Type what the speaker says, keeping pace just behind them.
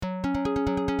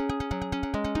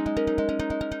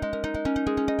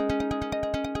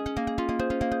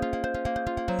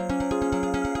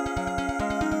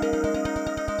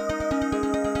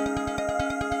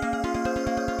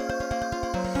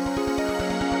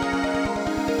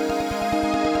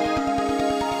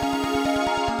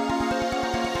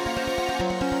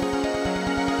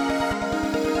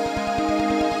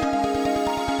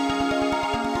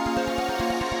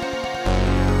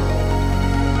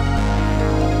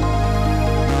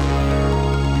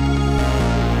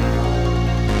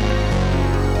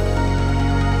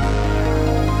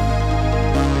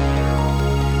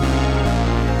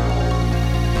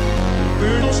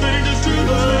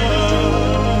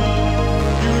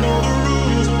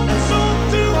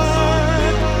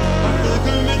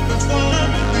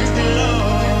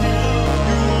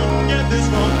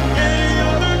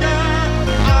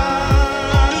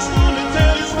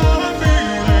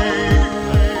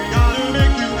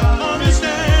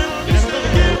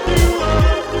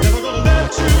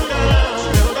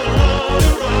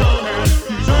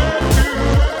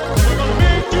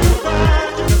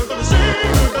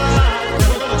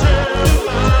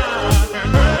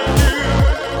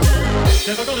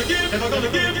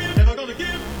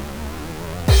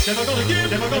never gonna give,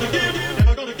 never gonna give,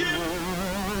 never gonna give,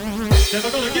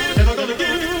 never gonna give, never gonna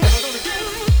give, never gonna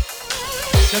give,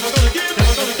 never gonna give,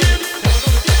 never gonna give.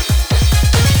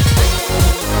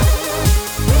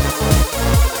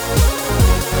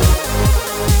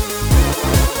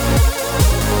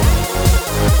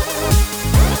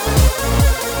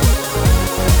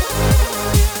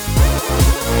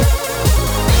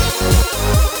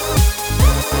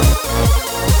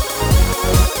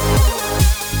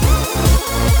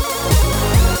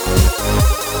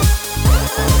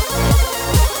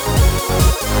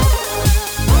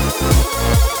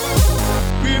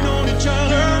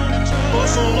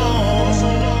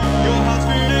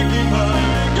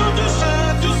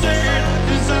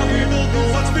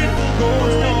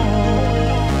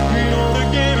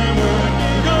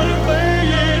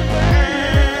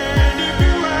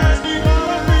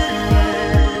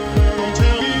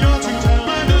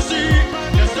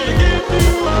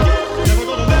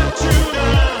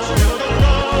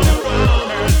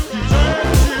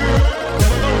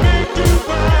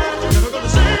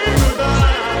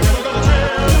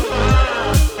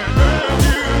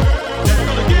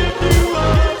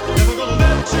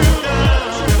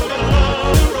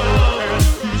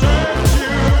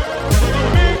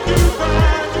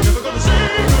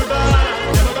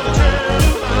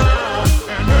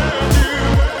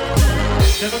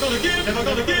 Never gonna give, never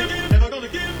gonna give, never gonna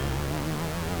give,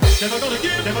 never gonna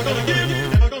give, never gonna give,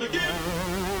 never gonna give,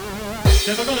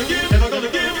 never gonna give, never gonna give, never gonna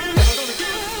give,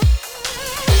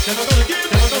 never gonna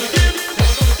give, never gonna give.